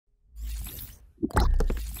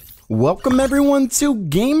Welcome everyone to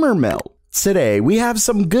Gamer Melt. Today we have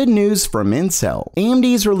some good news from Intel. AMD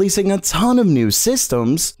is releasing a ton of new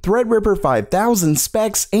systems, Threadripper 5000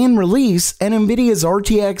 specs and release, and Nvidia's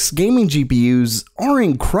RTX gaming GPUs are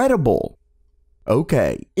incredible.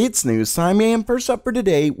 Okay, it's news time, and first up for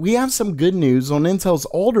today, we have some good news on Intel's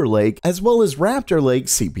Alder Lake as well as Raptor Lake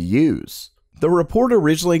CPUs. The report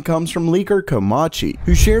originally comes from leaker Komachi,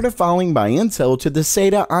 who shared a filing by Intel to the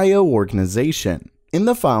SATA.io organization. In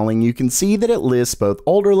the filing, you can see that it lists both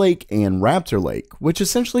Alder Lake and Raptor Lake, which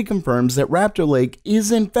essentially confirms that Raptor Lake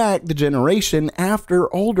is in fact the generation after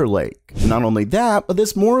Alder Lake. Not only that, but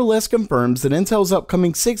this more or less confirms that Intel's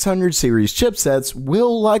upcoming 600 series chipsets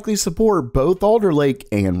will likely support both Alder Lake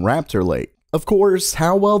and Raptor Lake. Of course,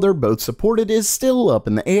 how well they're both supported is still up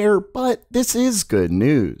in the air, but this is good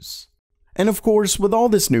news. And of course, with all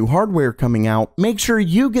this new hardware coming out, make sure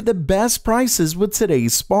you get the best prices with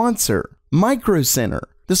today's sponsor, Micro Center,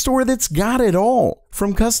 the store that's got it all,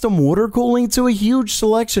 from custom water cooling to a huge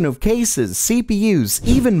selection of cases, CPUs,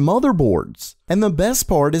 even motherboards. And the best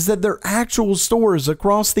part is that they're actual stores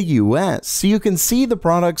across the US, so you can see the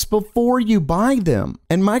products before you buy them.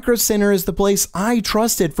 And Micro Center is the place I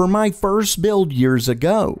trusted for my first build years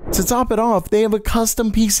ago. To top it off, they have a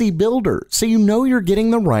custom PC builder, so you know you're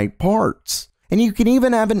getting the right parts. And you can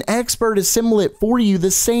even have an expert assemble it for you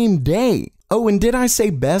the same day. Oh, and did I say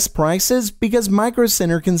best prices? Because Micro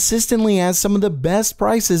Center consistently has some of the best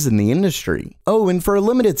prices in the industry. Oh, and for a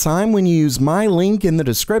limited time, when you use my link in the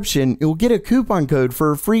description, you'll get a coupon code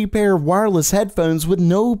for a free pair of wireless headphones with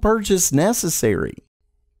no purchase necessary.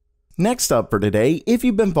 Next up for today, if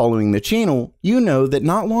you've been following the channel, you know that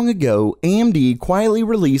not long ago, AMD quietly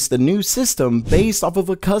released a new system based off of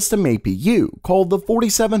a custom APU called the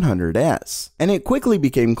 4700S, and it quickly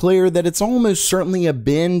became clear that it's almost certainly a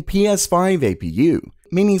bin PS5 APU,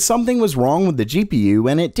 meaning something was wrong with the GPU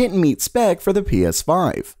and it didn't meet spec for the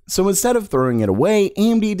PS5. So instead of throwing it away,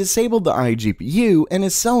 AMD disabled the iGPU and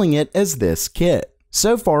is selling it as this kit.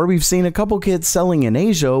 So far, we've seen a couple kits selling in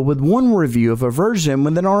Asia, with one review of a version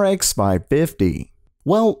with an RX 550.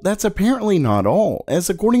 Well, that's apparently not all, as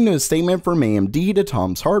according to a statement from AMD to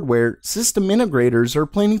Tom's Hardware, system integrators are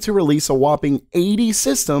planning to release a whopping 80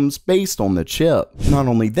 systems based on the chip. Not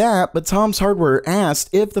only that, but Tom's Hardware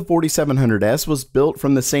asked if the 4700S was built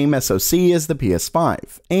from the same SoC as the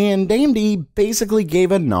PS5, and AMD basically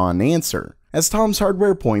gave a non-answer. As Tom's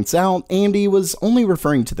Hardware points out, AMD was only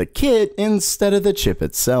referring to the kit instead of the chip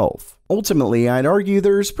itself. Ultimately, I'd argue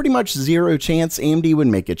there's pretty much zero chance AMD would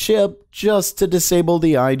make a chip just to disable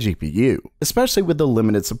the iGPU, especially with the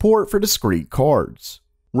limited support for discrete cards.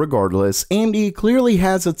 Regardless, AMD clearly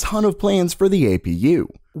has a ton of plans for the APU.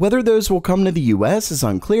 Whether those will come to the US is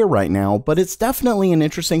unclear right now, but it's definitely an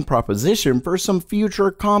interesting proposition for some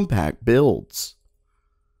future compact builds.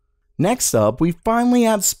 Next up, we finally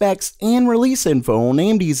have specs and release info on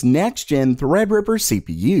AMD's next-gen Threadripper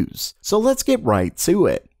CPUs, so let's get right to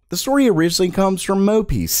it. The story originally comes from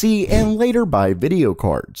MoPC and later by Video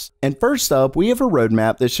Cards. And first up, we have a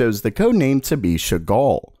roadmap that shows the codename to be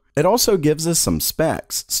Chagall. It also gives us some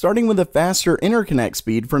specs, starting with a faster interconnect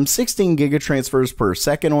speed from 16 gigatransfers per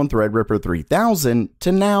second on Threadripper 3000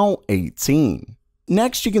 to now 18.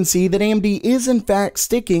 Next, you can see that AMD is in fact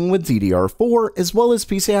sticking with DDR4 as well as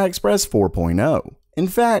PCI Express 4.0. In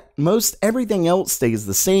fact, most everything else stays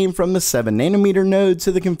the same, from the 7nm node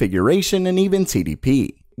to the configuration and even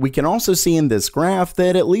TDP. We can also see in this graph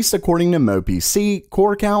that, at least according to MoPC,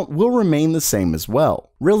 core count will remain the same as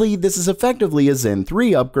well. Really, this is effectively a Zen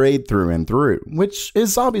 3 upgrade through and through, which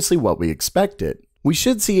is obviously what we expected. We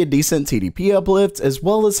should see a decent TDP uplift as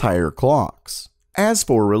well as higher clocks. As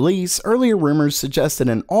for release, earlier rumors suggested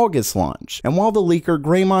an August launch, and while the leaker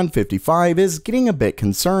Greymon55 is getting a bit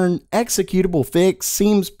concerned, Executable Fix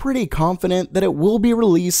seems pretty confident that it will be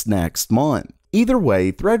released next month. Either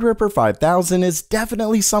way, Threadripper 5000 is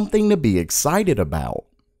definitely something to be excited about.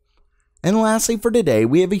 And lastly for today,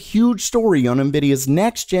 we have a huge story on Nvidia's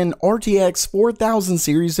next-gen RTX 4000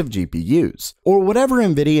 series of GPUs, or whatever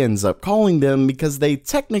Nvidia ends up calling them, because they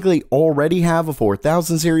technically already have a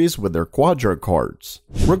 4000 series with their Quadro cards.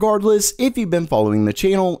 Regardless, if you've been following the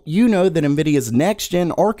channel, you know that Nvidia's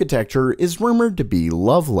next-gen architecture is rumored to be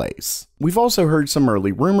Lovelace. We've also heard some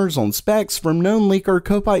early rumors on specs from known leaker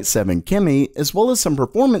Copite7 Chemi, as well as some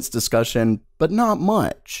performance discussion, but not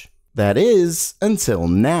much. That is, until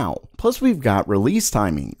now. Plus we've got release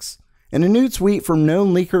timings. In a new tweet from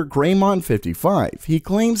known leaker Greymon55, he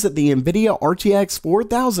claims that the Nvidia RTX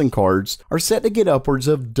 4000 cards are set to get upwards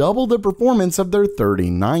of double the performance of their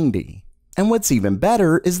 3090. And what's even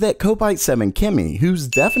better is that Copite7 Kimmy, who's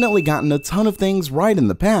definitely gotten a ton of things right in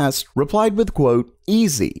the past, replied with quote,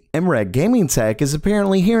 "Easy." And Red Gaming Tech is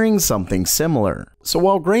apparently hearing something similar. So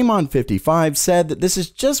while Greymon55 said that this is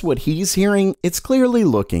just what he's hearing, it's clearly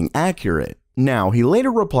looking accurate. Now, he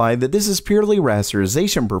later replied that this is purely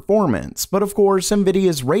rasterization performance, but of course,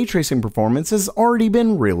 Nvidia's ray tracing performance has already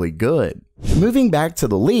been really good. Moving back to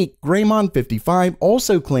the leak, Greymon55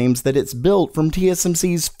 also claims that it's built from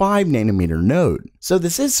TSMC's 5nm node, so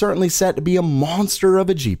this is certainly set to be a monster of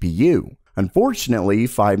a GPU. Unfortunately,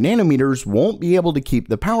 5nm won't be able to keep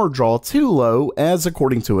the power draw too low, as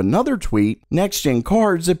according to another tweet, next-gen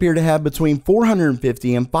cards appear to have between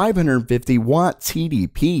 450 and 550 watt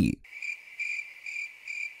TDP.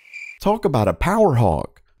 Talk about a power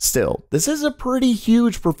hog. Still, this is a pretty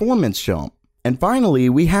huge performance jump. And finally,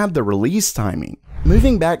 we have the release timing.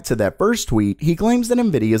 Moving back to that first tweet, he claims that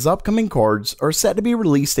Nvidia's upcoming cards are set to be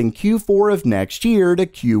released in Q4 of next year to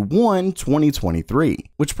Q1 2023,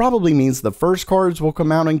 which probably means the first cards will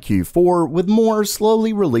come out in Q4, with more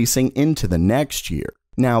slowly releasing into the next year.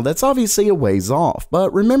 Now, that's obviously a ways off,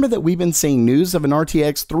 but remember that we've been seeing news of an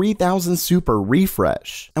RTX 3000 Super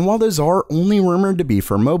refresh. And while those are only rumored to be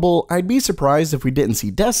for mobile, I'd be surprised if we didn't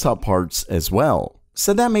see desktop parts as well.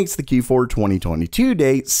 So that makes the Q4 2022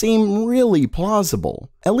 date seem really plausible.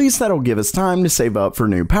 At least that'll give us time to save up for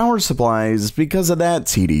new power supplies because of that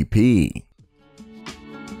TDP.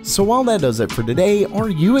 So while that does it for today, are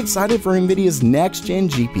you excited for Nvidia's next-gen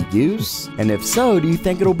GPUs? And if so, do you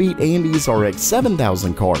think it'll beat AMD's RX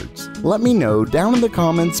 7000 cards? Let me know down in the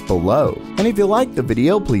comments below. And if you liked the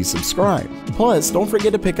video, please subscribe. Plus, don't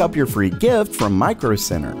forget to pick up your free gift from Micro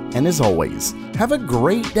Center. And as always, have a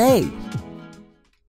great day!